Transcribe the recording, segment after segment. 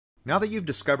Now that you've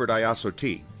discovered Iaso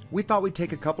tea, we thought we'd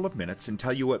take a couple of minutes and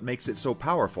tell you what makes it so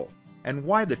powerful and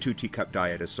why the 2 teacup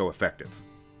diet is so effective.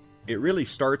 It really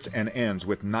starts and ends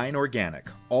with 9 organic,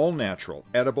 all-natural,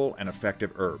 edible, and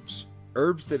effective herbs.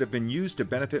 Herbs that have been used to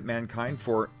benefit mankind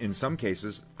for, in some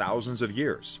cases, thousands of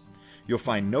years. You'll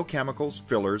find no chemicals,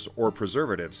 fillers, or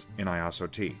preservatives in Iaso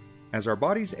tea. As our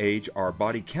bodies age, our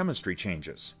body chemistry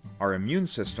changes. Our immune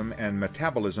system and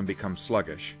metabolism become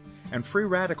sluggish, and free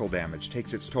radical damage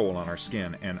takes its toll on our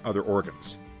skin and other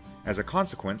organs. As a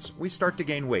consequence, we start to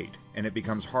gain weight, and it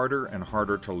becomes harder and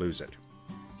harder to lose it.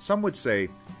 Some would say,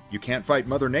 you can't fight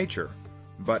Mother Nature,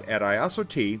 but at Iaso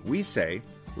tea, we say,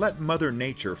 let Mother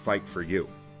Nature fight for you.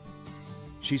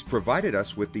 She's provided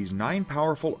us with these 9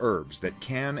 powerful herbs that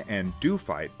can and do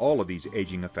fight all of these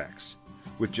aging effects.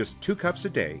 With just 2 cups a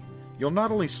day, you'll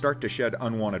not only start to shed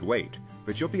unwanted weight,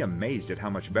 but you'll be amazed at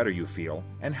how much better you feel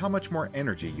and how much more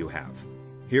energy you have.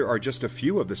 Here are just a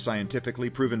few of the scientifically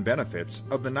proven benefits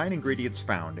of the 9 ingredients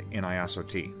found in Iaso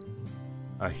tea.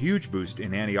 A huge boost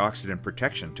in antioxidant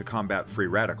protection to combat free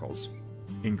radicals.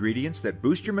 Ingredients that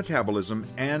boost your metabolism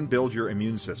and build your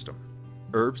immune system.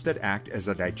 Herbs that act as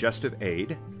a digestive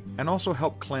aid and also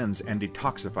help cleanse and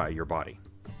detoxify your body.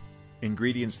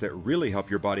 Ingredients that really help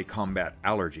your body combat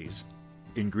allergies.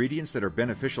 Ingredients that are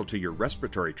beneficial to your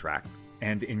respiratory tract.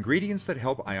 And ingredients that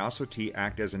help Iaso tea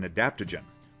act as an adaptogen,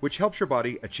 which helps your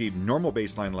body achieve normal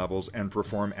baseline levels and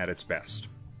perform at its best.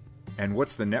 And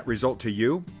what's the net result to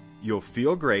you? You'll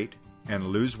feel great and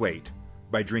lose weight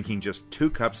by drinking just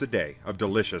 2 cups a day of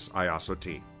delicious Iaso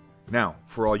tea. Now,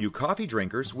 for all you coffee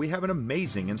drinkers, we have an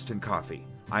amazing instant coffee,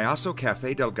 Iaso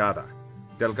Café Delgada.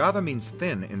 Delgada means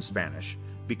thin in Spanish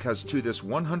because to this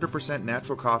 100%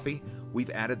 natural coffee, we've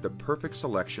added the perfect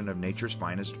selection of nature's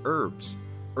finest herbs.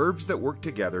 Herbs that work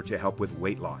together to help with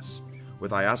weight loss.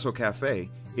 With Iaso Café,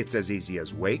 it's as easy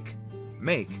as wake,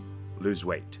 make, lose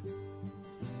weight.